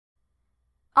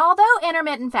Although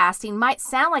intermittent fasting might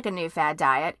sound like a new fad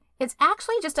diet, it's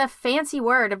actually just a fancy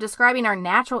word of describing our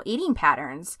natural eating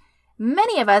patterns.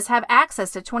 Many of us have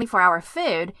access to 24-hour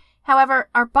food. However,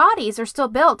 our bodies are still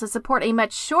built to support a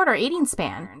much shorter eating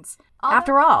span.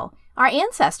 After all, our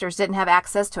ancestors didn't have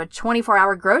access to a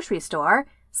 24-hour grocery store.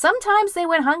 Sometimes they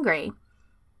went hungry.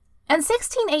 And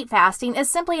 16/8 fasting is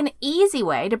simply an easy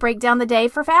way to break down the day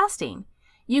for fasting.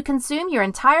 You consume your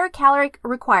entire calorie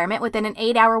requirement within an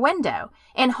 8-hour window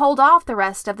and hold off the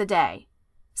rest of the day.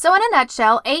 So in a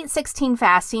nutshell, 8/16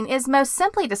 fasting is most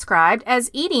simply described as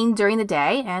eating during the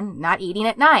day and not eating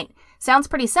at night. Sounds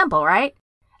pretty simple, right?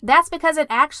 That's because it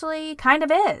actually kind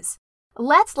of is.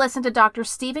 Let's listen to Dr.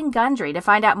 Steven Gundry to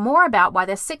find out more about why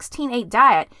the 16/8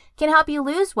 diet can help you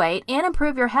lose weight and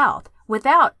improve your health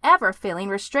without ever feeling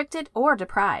restricted or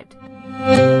deprived.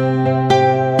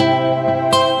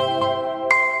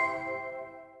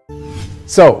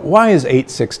 So, why is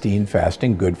 8/16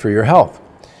 fasting good for your health?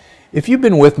 If you've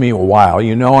been with me a while,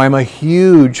 you know I'm a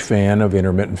huge fan of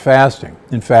intermittent fasting.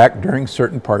 In fact, during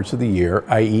certain parts of the year,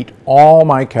 I eat all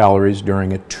my calories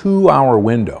during a 2-hour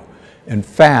window and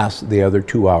fast the other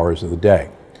 2 hours of the day.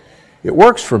 It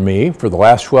works for me for the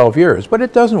last 12 years, but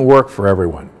it doesn't work for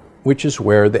everyone, which is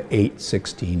where the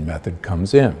 8/16 method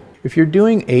comes in. If you're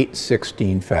doing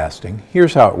 8/16 fasting,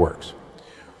 here's how it works.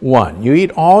 1. You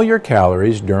eat all your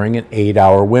calories during an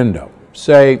 8-hour window,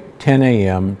 say 10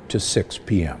 a.m. to 6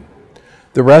 p.m.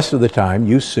 The rest of the time,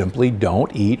 you simply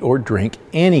don't eat or drink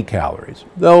any calories,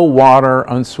 though water,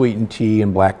 unsweetened tea,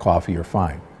 and black coffee are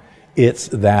fine. It's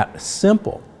that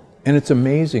simple, and it's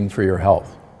amazing for your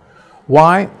health.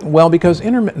 Why? Well, because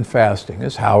intermittent fasting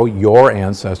is how your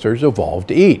ancestors evolved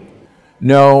to eat.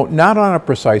 No, not on a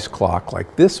precise clock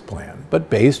like this plan,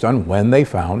 but based on when they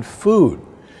found food.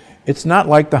 It's not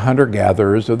like the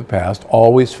hunter-gatherers of the past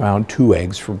always found 2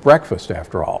 eggs for breakfast,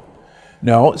 after all.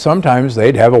 No, sometimes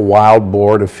they'd have a wild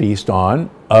boar to feast on.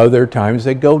 Other times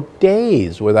they'd go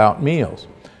days without meals.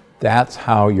 That's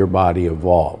how your body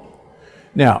evolved.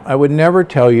 Now, I would never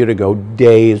tell you to go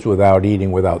days without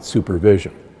eating without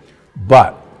supervision.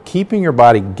 But keeping your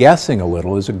body guessing a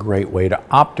little is a great way to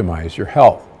optimize your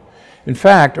health. In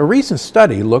fact, a recent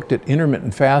study looked at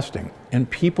intermittent fasting in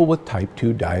people with type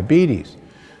 2 diabetes.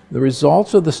 The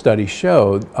results of the study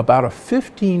showed about a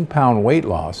 15-pound weight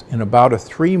loss in about a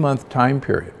 3-month time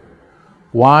period.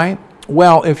 Why?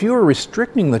 Well, if you are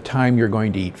restricting the time you're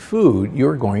going to eat food,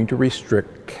 you're going to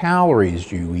restrict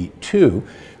calories you eat too,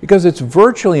 because it's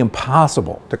virtually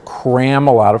impossible to cram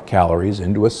a lot of calories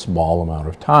into a small amount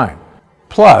of time.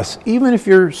 Plus, even if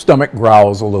your stomach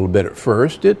growls a little bit at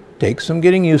first, it takes some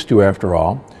getting used to after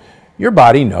all. Your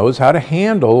body knows how to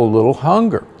handle a little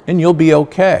hunger, and you'll be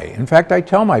okay. In fact, I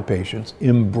tell my patients,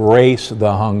 embrace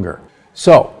the hunger.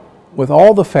 So, with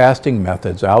all the fasting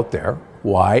methods out there,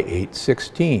 why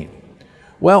 8/16?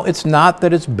 Well, it's not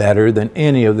that it's better than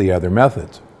any of the other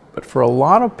methods, but for a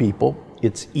lot of people,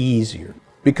 it's easier.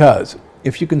 Because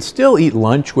if you can still eat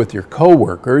lunch with your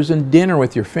coworkers and dinner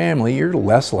with your family, you're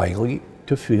less likely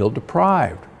to feel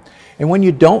deprived. And when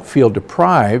you don't feel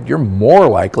deprived, you're more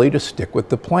likely to stick with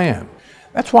the plan.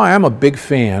 That's why I'm a big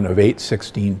fan of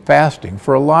 8/16 fasting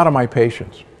for a lot of my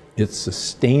patients. It's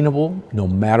sustainable no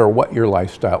matter what your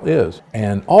lifestyle is.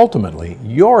 And ultimately,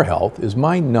 your health is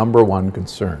my #1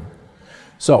 concern.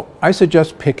 So I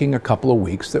suggest picking a couple of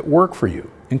weeks that work for you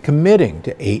and committing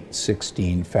to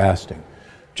 8/16 fasting.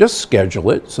 Just schedule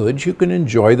it so that you can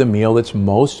enjoy the meal that's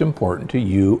most important to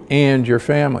you and your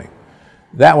family.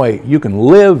 That way you can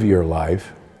live your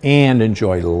life and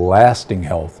enjoy lasting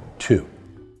health too.